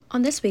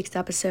On this week's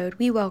episode,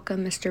 we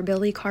welcome Mr.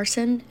 Billy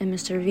Carson and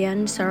Mr.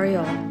 Vian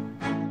Sariol.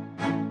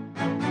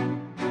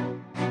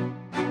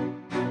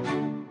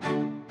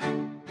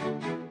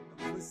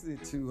 Listening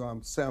to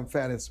Sam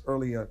Faddis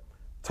earlier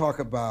talk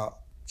about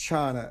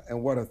China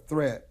and what a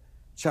threat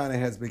China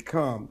has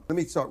become. Let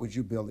me start with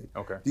you, Billy.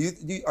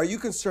 Okay. Are you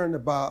concerned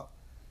about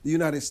the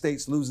United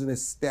States losing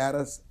its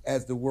status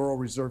as the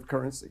world reserve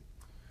currency?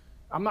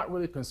 I'm not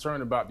really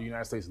concerned about the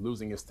United States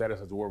losing its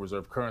status as the world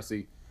reserve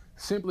currency,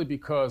 simply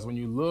because when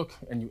you look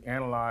and you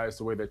analyze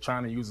the way that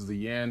China uses the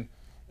yen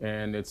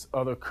and its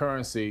other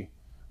currency,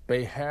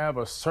 they have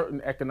a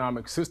certain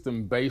economic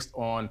system based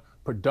on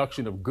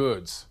production of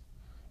goods.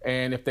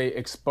 And if they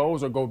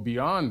expose or go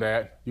beyond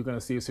that, you're going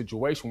to see a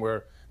situation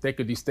where they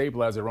could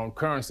destabilize their own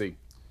currency.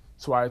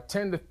 So I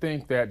tend to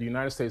think that the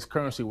United States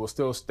currency will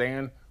still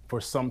stand for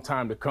some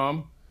time to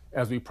come,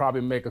 as we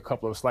probably make a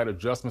couple of slight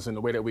adjustments in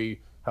the way that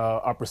we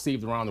are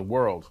perceived around the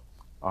world.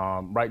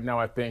 Right now,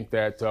 I think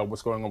that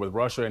what's going on with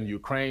Russia and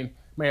Ukraine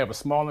may have a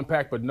small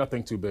impact, but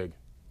nothing too big.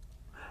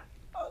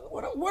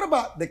 What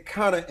about the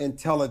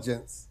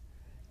counterintelligence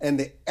and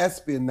the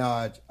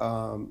espionage,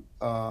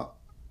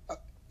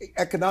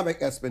 economic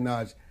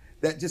espionage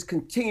that just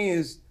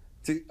continues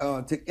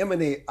to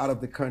emanate out of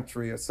the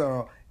country?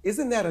 So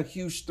isn't that a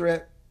huge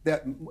threat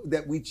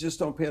that we just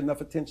don't pay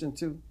enough attention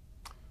to?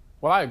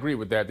 Well, I agree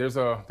with that. There's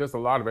a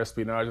lot of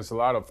espionage. There's a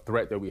lot of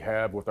threat that we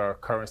have with our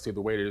currency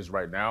the way it is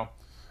right now.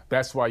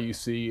 That's why you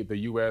see the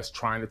U.S.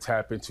 trying to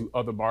tap into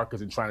other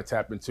markets and trying to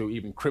tap into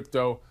even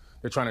crypto.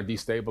 They're trying to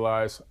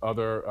destabilize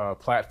other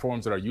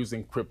platforms that are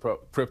using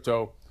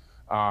crypto,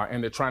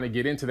 and they're trying to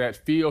get into that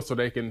field so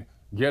they can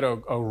get a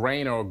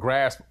reign or a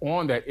grasp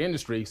on that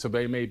industry, so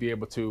they may be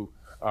able to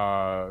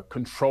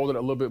control it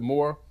a little bit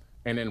more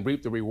and then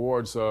reap the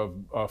rewards of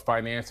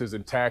finances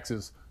and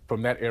taxes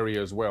from that area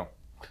as well.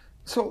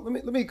 So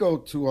let me go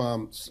to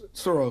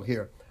Suriel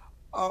here.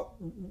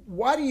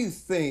 Why do you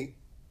think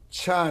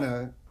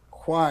China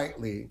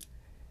quietly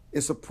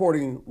is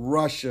supporting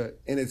Russia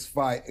in its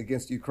fight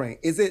against Ukraine?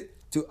 Is it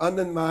to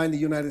undermine the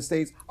United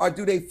States, or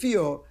do they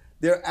feel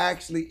they're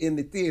actually in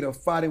the theater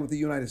fighting with the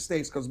United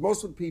States? Because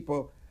most of the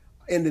people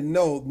in the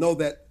know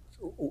that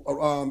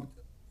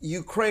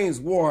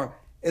Ukraine's war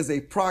is a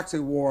proxy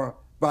war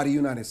by the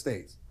United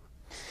States.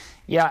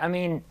 Yeah, I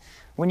mean,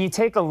 when you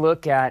take a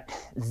look at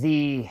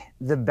the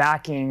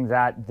backing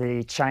that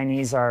the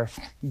Chinese are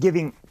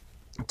giving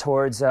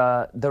towards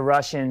the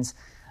Russians,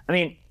 I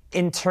mean,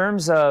 in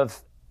terms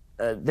of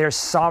their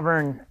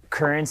sovereign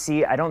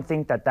currency, I don't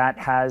think that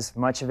has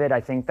much of it.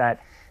 I think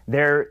that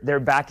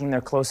they're backing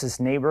their closest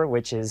neighbor,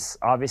 which is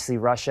obviously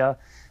Russia.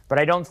 But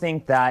I don't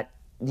think that,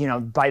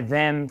 by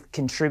them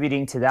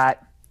contributing to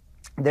that,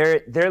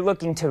 they're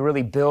looking to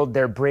really build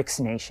their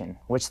BRICS nation,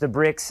 which the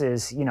BRICS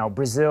is,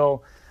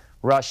 Brazil,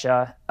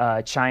 Russia,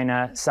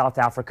 China, South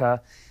Africa,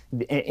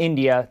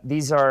 India.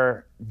 These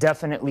are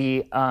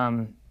definitely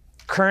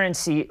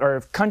currency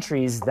or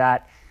countries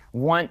that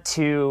want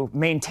to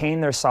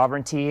maintain their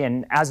sovereignty.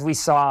 And as we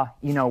saw,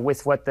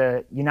 with what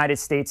the United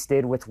States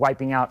did with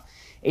wiping out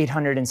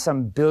 $800 and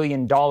some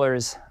billion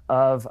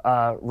of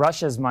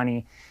Russia's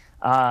money,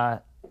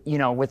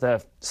 with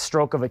a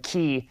stroke of a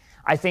key,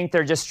 I think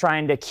they're just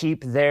trying to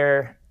keep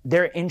their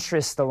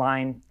interests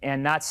aligned.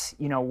 And that's,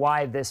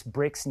 why this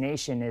BRICS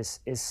nation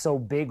is so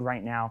big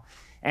right now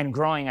and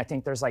growing. I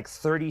think there's like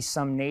 30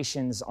 some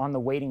nations on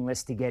the waiting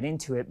list to get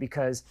into it,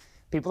 because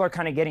people are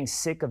kind of getting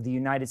sick of the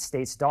United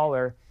States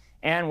dollar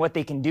and what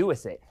they can do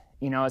with it.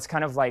 It's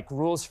kind of like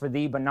rules for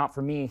thee, but not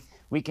for me.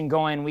 We can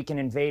go in, we can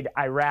invade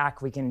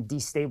Iraq, we can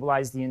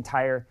destabilize the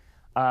entire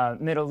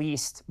Middle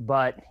East,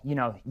 but,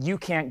 you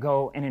can't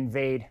go and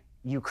invade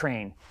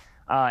Ukraine.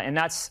 And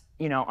that's,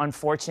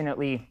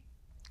 unfortunately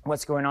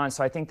what's going on.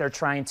 So I think they're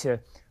trying to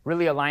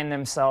really align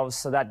themselves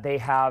so that they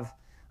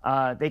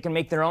can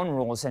make their own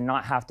rules and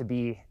not have to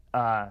be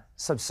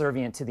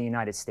subservient to the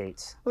United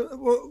States.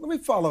 Well, let me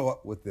follow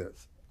up with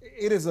this.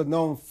 It is a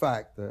known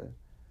fact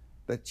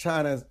that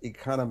China's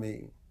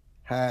economy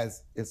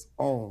has its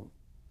own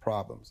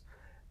problems.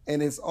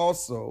 And it's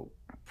also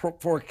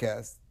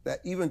forecast that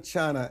even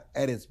China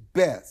at its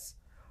best,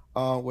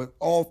 with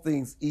all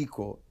things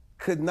equal,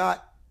 could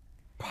not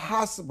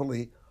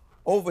possibly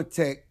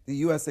overtake the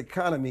U.S.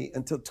 economy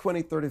until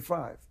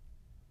 2035.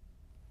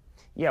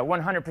 Yeah,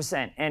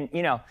 100%. And,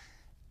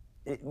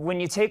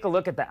 when you take a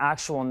look at the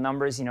actual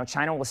numbers,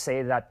 China will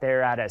say that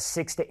they're at a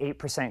 6 to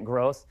 8%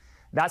 growth.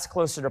 That's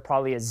closer to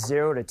probably a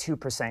 0 to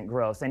 2%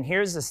 growth. And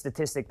here's a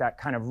statistic that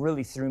kind of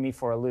really threw me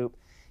for a loop.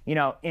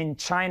 In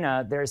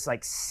China, there's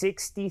like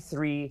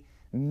 63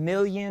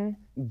 million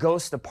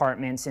ghost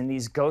apartments in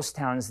these ghost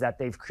towns that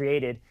they've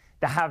created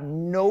that have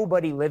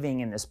nobody living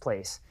in this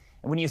place.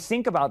 And when you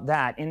think about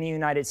that, in the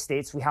United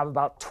States, we have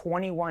about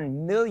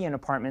 21 million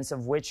apartments,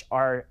 of which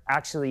are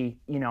actually,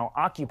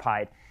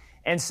 occupied.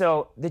 And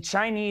so the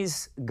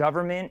Chinese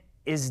government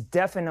is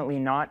definitely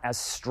not as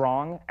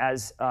strong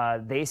as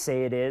they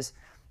say it is.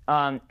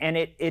 And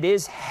it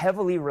is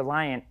heavily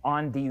reliant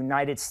on the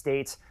United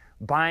States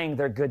buying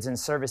their goods and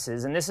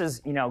services. And this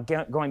is,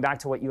 going back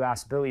to what you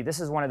asked, Billy, this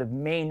is one of the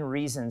main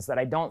reasons that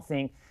I don't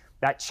think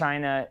that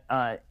China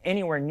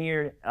anywhere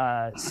near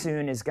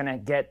soon is going to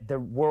get the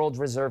world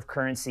reserve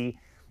currency.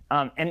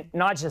 And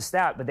not just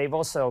that, but they've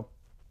also,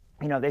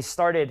 they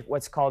started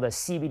what's called a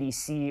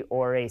CBDC,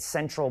 or a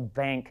central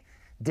bank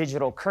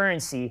digital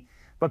currency,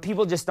 but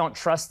people just don't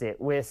trust it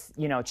with,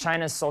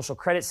 China's social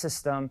credit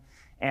system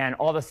and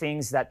all the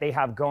things that they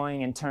have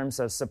going in terms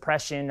of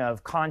suppression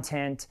of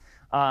content.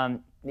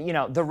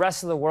 The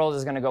rest of the world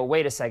is going to go,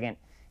 wait a second,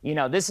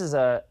 this is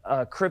a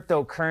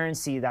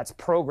cryptocurrency that's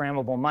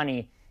programmable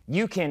money.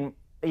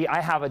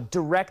 I have a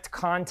direct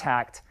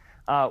contact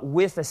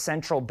with a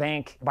central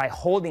bank by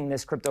holding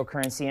this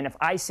cryptocurrency. And if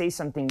I say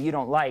something you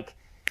don't like,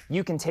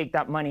 you can take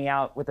that money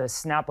out with a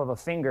snap of a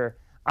finger.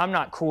 I'm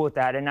not cool with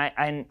that. And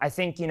I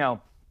think,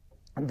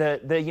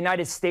 the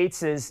United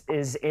States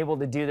is able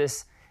to do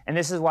this. And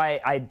this is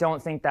why I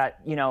don't think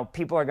that,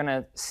 people are going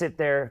to sit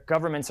there,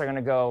 governments are going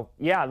to go,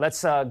 yeah,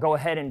 let's go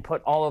ahead and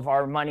put all of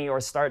our money or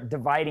start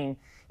dividing,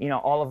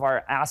 all of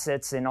our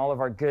assets and all of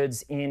our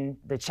goods in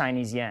the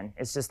Chinese yen.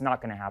 It's just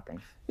not going to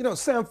happen.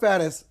 Sam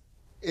Faddis,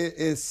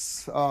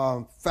 it's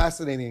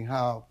fascinating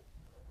how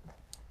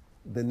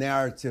the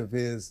narrative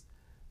is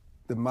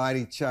the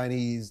mighty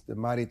Chinese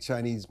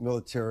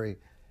military.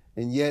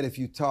 And yet, if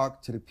you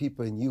talk to the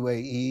people in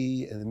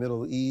UAE and the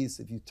Middle East,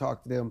 if you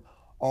talk to them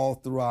all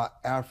throughout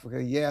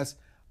Africa, yes,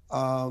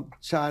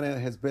 China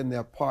has been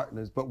their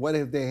partners, but what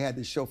have they had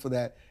to show for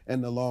that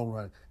in the long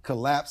run?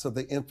 Collapse of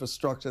the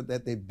infrastructure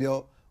that they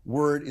built.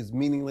 Word is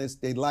meaningless.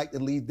 They like to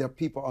leave their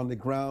people on the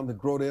ground to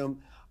grow them,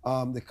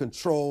 to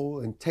control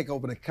and take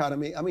over the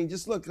economy. I mean,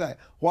 just look at that.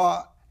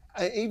 While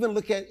I even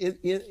look at it,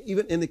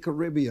 even in the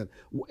Caribbean,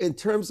 in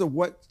terms of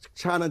what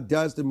China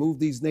does to move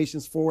these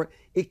nations forward,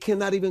 it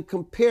cannot even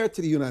compare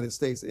to the United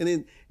States.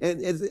 And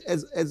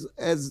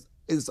as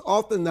is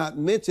often not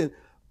mentioned,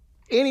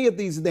 any of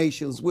these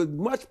nations would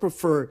much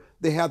prefer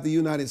to have the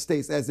United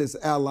States as its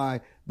ally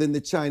than the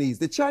Chinese.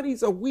 The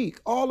Chinese are weak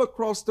all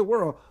across the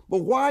world. But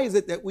why is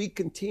it that we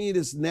continue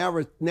this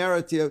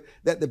narrative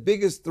that the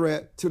biggest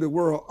threat to the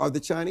world are the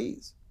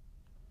Chinese?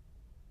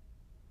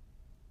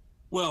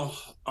 Well,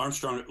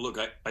 Armstrong, look,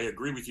 I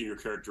agree with you in your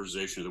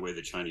characterization of the way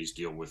the Chinese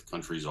deal with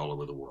countries all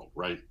over the world,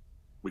 right?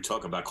 We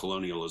talk about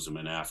colonialism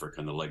in Africa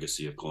and the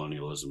legacy of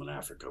colonialism in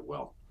Africa.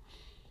 Well,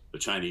 the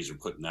Chinese are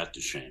putting that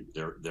to shame.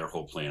 Their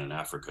whole plan in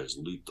Africa is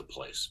loot the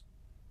place.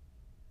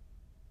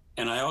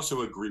 And I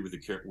also agree with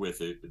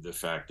the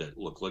fact that,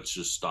 look, let's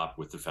just stop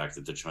with the fact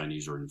that the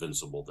Chinese are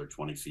invincible. They're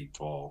 20 feet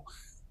tall.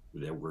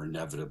 They're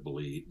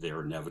inevitably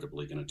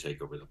going to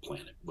take over the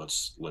planet.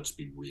 Let's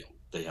be real.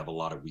 They have a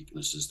lot of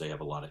weaknesses. They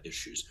have a lot of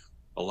issues.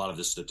 A lot of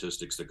the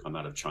statistics that come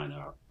out of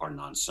China are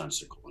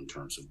nonsensical in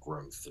terms of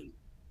growth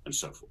and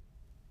so forth.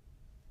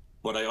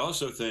 But I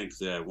also think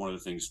that one of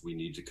the things we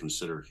need to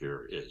consider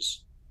here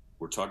is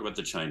we're talking about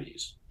the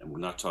Chinese, and we're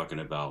not talking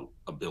about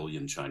a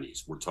billion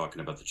Chinese. We're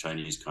talking about the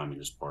Chinese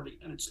Communist Party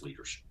and its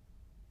leadership.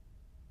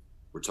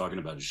 We're talking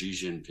about Xi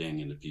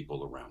Jinping and the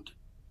people around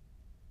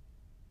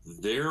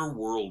him. Their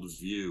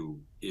worldview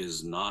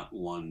is not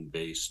one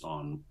based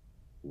on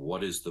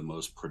what is the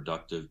most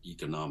productive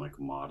economic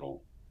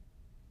model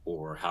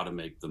or how to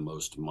make the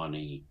most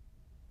money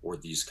or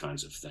these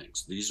kinds of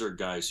things. These are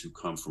guys who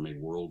come from a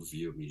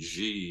worldview. I mean,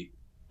 Xi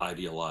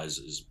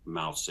idealizes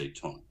Mao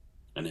Zedong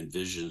and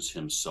envisions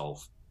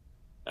himself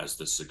as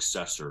the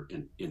successor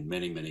in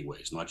many, many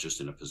ways, not just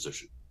in a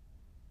position.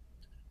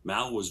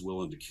 Mao was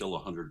willing to kill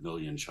 100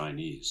 million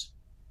Chinese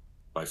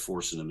by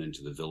forcing them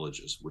into the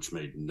villages, which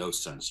made no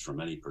sense from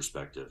any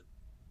perspective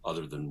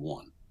other than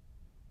one,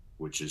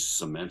 which is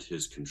cement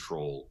his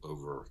control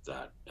over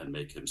that and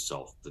make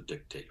himself the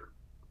dictator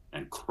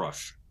and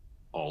crush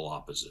all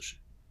opposition.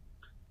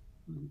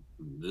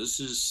 This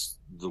is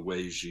the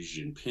way Xi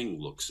Jinping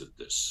looks at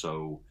this.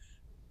 So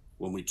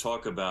when we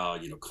talk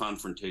about,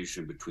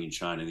 confrontation between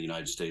China and the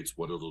United States,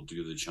 what it'll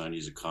do to the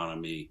Chinese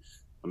economy,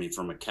 I mean,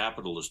 from a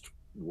capitalist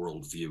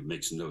worldview,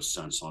 makes no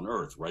sense on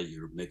earth, right?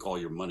 You make all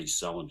your money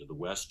selling to the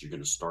West. You're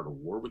going to start a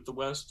war with the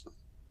West.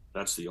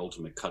 That's the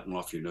ultimate cutting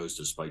off your nose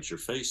to spite your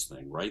face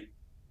thing, right?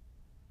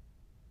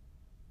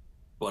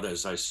 But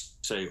as I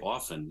say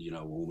often,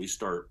 when we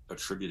start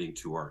attributing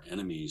to our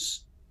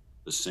enemies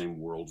the same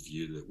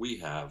worldview that we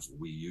have,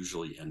 we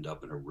usually end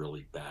up in a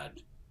really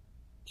bad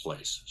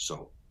place.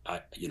 So,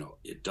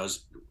 it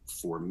does,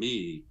 for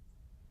me,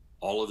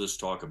 all of this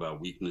talk about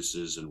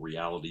weaknesses and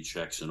reality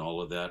checks and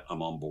all of that,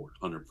 I'm on board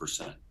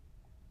 100%.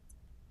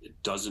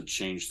 It doesn't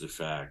change the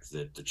fact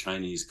that the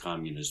Chinese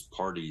Communist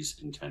Party's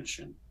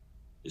intention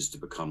is to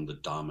become the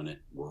dominant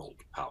world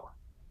power.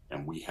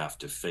 And we have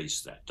to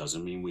face that.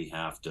 Doesn't mean we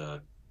have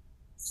to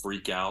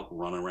freak out,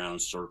 run around in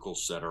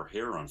circles, set our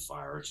hair on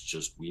fire. It's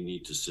just we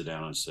need to sit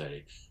down and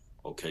say,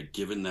 okay,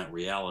 given that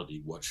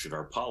reality, what should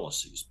our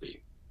policies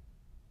be?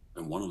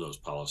 And one of those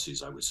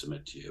policies I would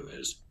submit to you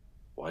is,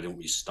 why don't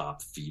we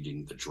stop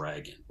feeding the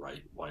dragon,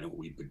 right? Why don't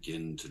we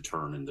begin to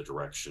turn in the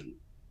direction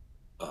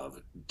of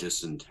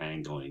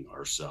disentangling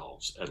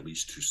ourselves, at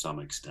least to some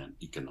extent,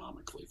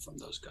 economically from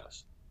those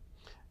guys?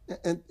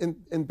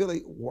 And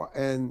Billy,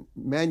 and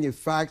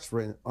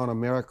manufacturing on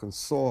American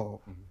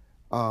soil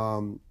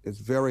is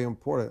very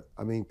important.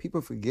 I mean,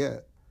 people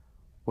forget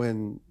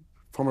when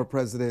former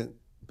President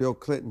Bill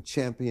Clinton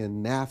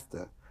championed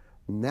NAFTA.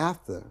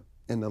 NAFTA,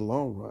 in the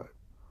long run,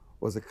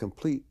 was a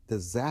complete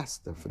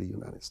disaster for the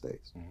United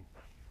States.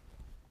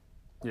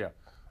 Yeah,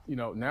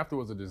 NAFTA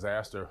was a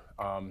disaster.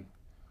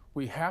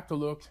 We have to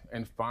look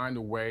and find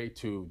a way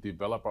to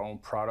develop our own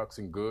products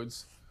and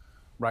goods.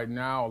 Right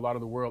now, a lot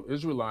of the world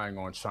is relying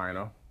on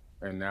China,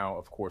 and now,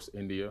 of course,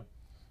 India.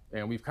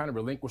 And we've kind of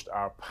relinquished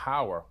our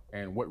power.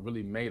 And what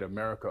really made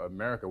America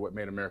America, what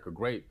made America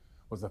great,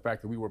 was the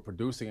fact that we were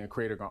producing and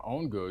creating our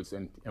own goods,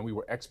 and we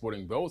were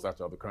exporting those out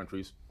to other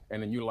countries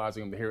and then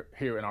utilizing them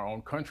here in our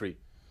own country.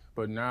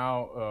 But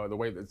now, the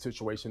way the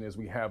situation is,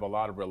 we have a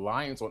lot of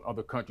reliance on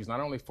other countries, not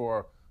only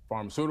for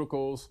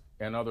pharmaceuticals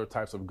and other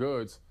types of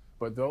goods,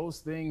 but those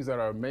things that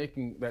are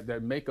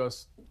that make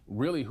us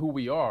really who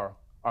we are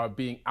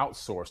being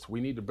outsourced.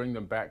 We need to bring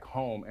them back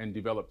home and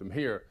develop them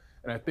here.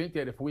 And I think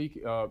that if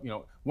we,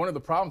 one of the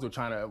problems with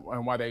China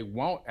and why they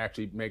won't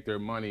actually make their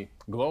money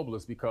global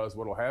is because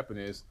what will happen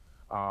is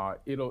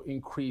it'll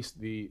increase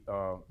the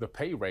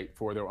pay rate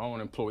for their own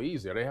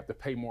employees there. They have to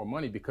pay more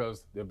money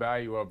because the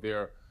value of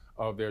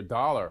their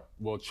dollar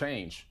will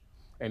change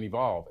and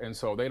evolve. And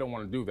so they don't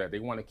want to do that. They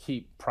want to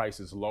keep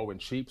prices low and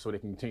cheap so they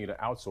can continue to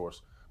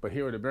outsource. But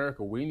here in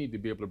America, we need to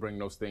be able to bring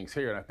those things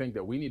here. And I think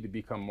that we need to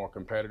become more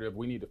competitive.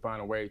 We need to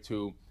find a way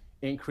to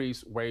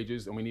increase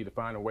wages, and we need to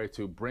find a way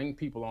to bring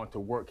people on to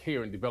work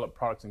here and develop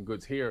products and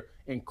goods here,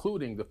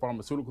 including the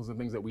pharmaceuticals and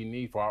things that we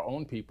need for our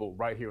own people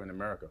right here in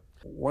America.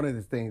 One of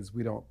the things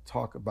we don't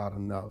talk about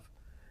enough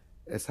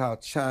is how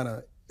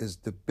China is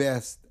the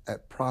best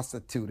at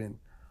prostituting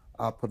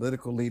our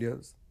political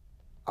leaders,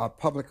 our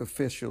public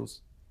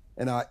officials,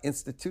 and our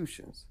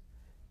institutions.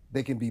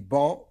 They can be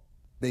bought,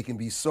 they can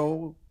be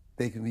sold,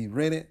 they can be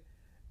rented,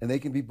 and they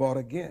can be bought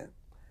again.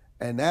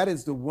 And that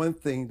is the one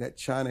thing that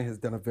China has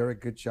done a very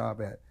good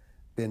job at,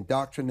 the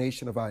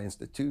indoctrination of our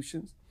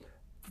institutions,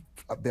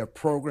 of their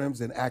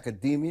programs in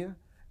academia,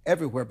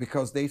 everywhere,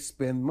 because they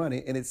spend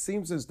money. And it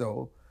seems as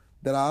though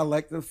that our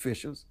elected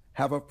officials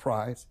have a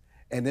price,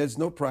 and there's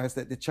no price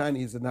that the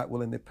Chinese are not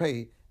willing to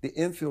pay to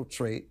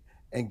infiltrate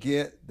and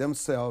get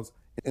themselves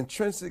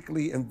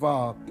intrinsically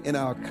involved in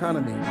our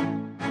economy.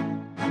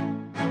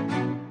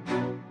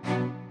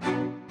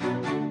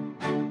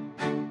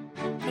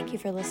 Thank you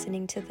for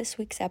listening to this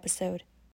week's episode.